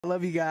I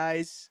love you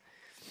guys.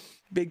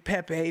 Big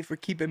Pepe for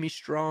keeping me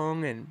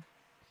strong, and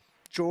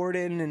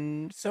Jordan,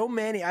 and so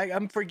many.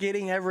 I'm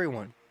forgetting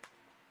everyone.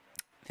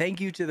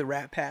 Thank you to the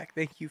Rat Pack.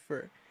 Thank you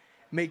for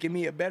making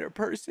me a better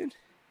person.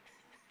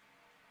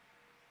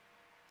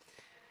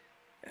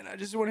 And I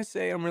just want to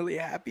say I'm really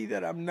happy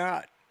that I'm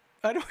not.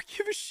 I don't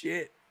give a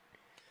shit.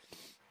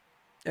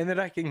 And that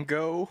I can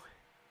go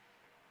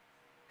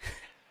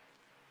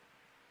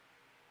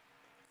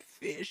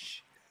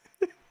fish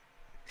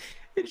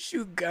and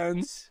shoot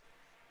guns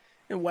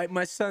and wipe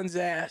my son's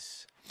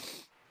ass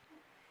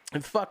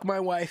and fuck my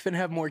wife and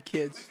have more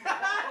kids.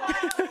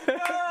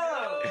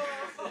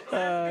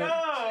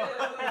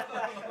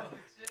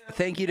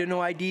 Thank you to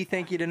No ID.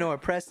 Thank you to Noah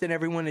Preston,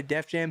 everyone at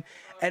Def Jam.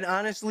 And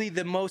honestly,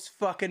 the most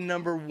fucking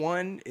number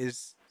one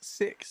is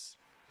 6.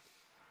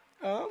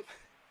 And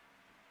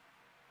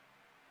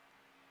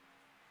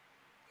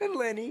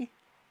Lenny.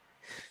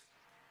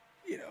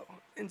 You know,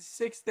 and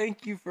 6,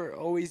 thank you for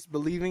always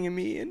believing in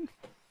me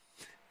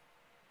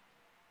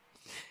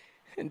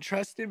and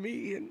trusting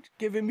me and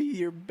giving me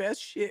your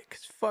best shit,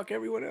 because fuck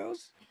everyone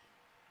else.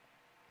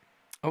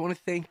 I want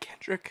to thank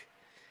Kendrick,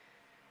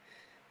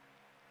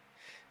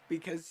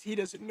 because he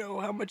doesn't know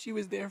how much he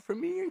was there for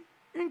me,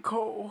 and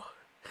Cole,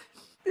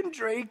 and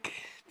Drake,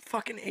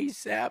 fucking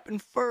ASAP,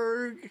 and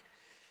Ferg,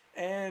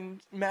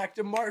 and Mac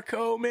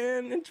DeMarco,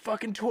 man, and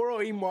fucking Toro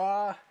y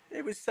Moi.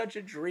 It was such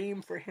a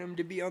dream for him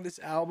to be on this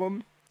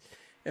album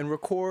and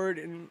record,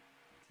 and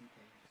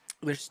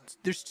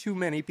there's too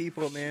many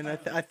people, man.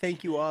 I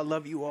thank you all. I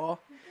love you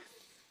all.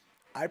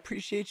 I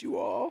appreciate you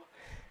all.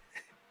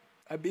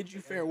 I bid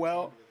you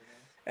farewell.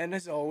 And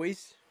as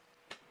always,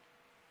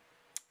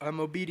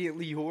 I'm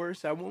obediently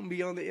yours. I won't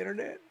be on the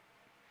internet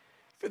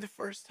for the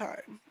first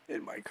time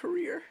in my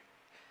career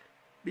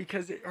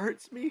because it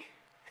hurts me.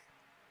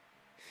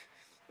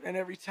 And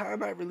every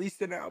time I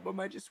released an album,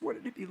 I just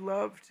wanted to be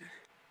loved.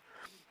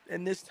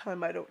 And this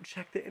time I don't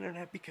check the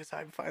internet because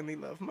I finally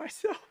love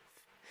myself.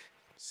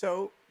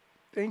 So,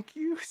 thank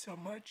you so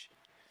much.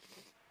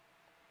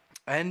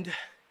 And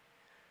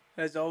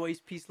as always,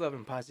 peace, love,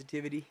 and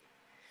positivity.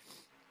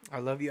 I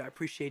love you. I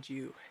appreciate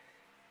you.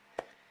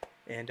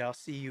 And I'll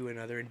see you in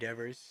other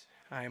endeavors.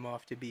 I am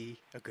off to be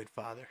a good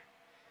father.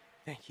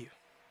 Thank you.